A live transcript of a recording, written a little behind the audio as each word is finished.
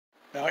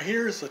Now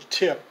here's a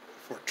tip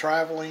for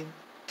traveling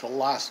to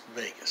Las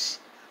Vegas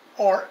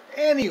or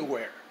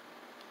anywhere.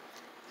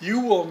 You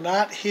will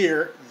not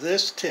hear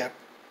this tip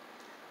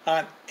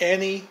on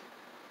any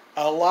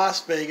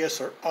Las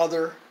Vegas or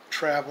other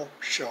travel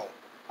show.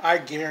 I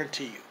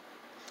guarantee you.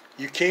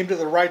 You came to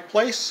the right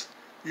place,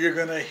 you're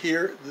going to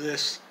hear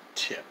this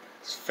tip.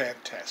 It's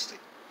fantastic.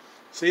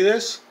 See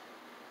this?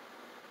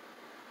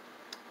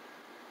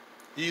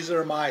 These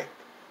are my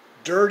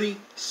dirty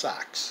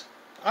socks.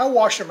 I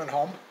wash them at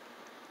home.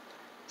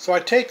 So I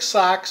take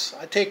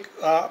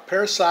a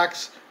pair of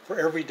socks for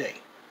every day.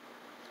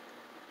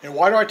 And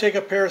why do I take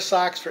a pair of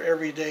socks for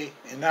every day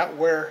and not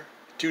wear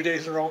 2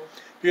 days in a row?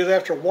 Because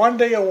after 1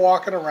 day of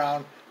walking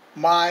around,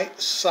 my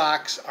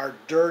socks are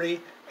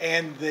dirty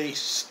and they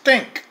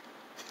stink.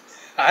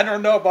 I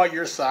don't know about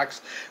your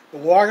socks,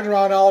 but walking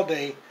around all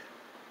day,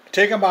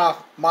 take them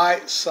off, my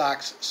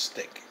socks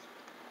stink.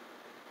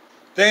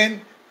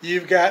 Then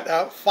you've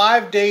got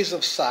 5 days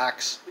of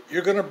socks.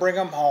 You're going to bring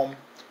them home.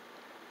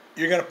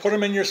 You're going to put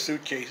them in your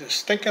suitcase. They're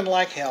stinking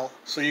like hell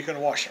so you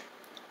can wash them.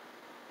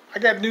 I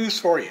got news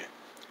for you.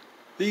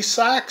 These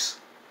socks,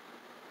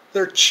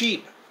 they're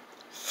cheap.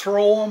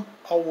 Throw them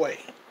away.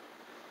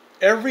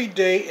 Every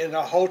day in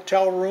a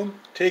hotel room,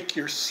 take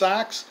your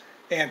socks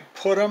and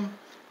put them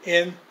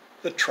in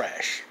the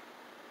trash.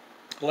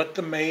 Let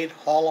the maid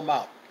haul them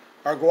out.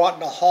 Or go out in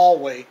the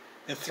hallway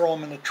and throw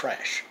them in the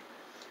trash.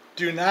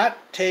 Do not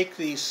take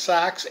these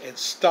socks and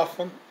stuff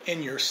them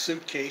in your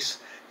suitcase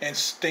and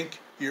stink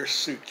your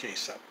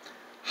suitcase up.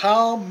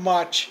 How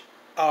much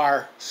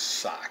are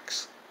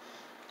socks?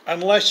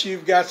 Unless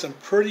you've got some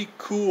pretty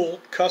cool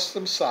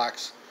custom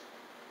socks,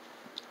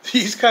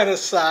 these kind of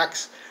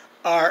socks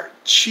are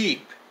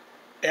cheap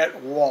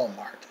at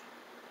Walmart.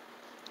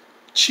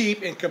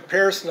 Cheap in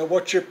comparison to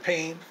what you're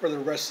paying for the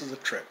rest of the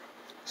trip.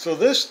 So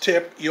this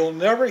tip you'll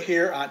never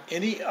hear on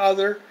any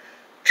other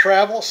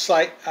travel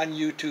site on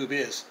YouTube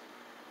is,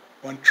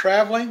 when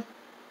traveling,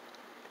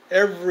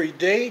 every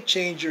day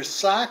change your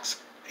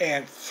socks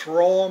and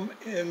throw them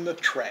in the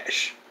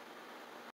trash.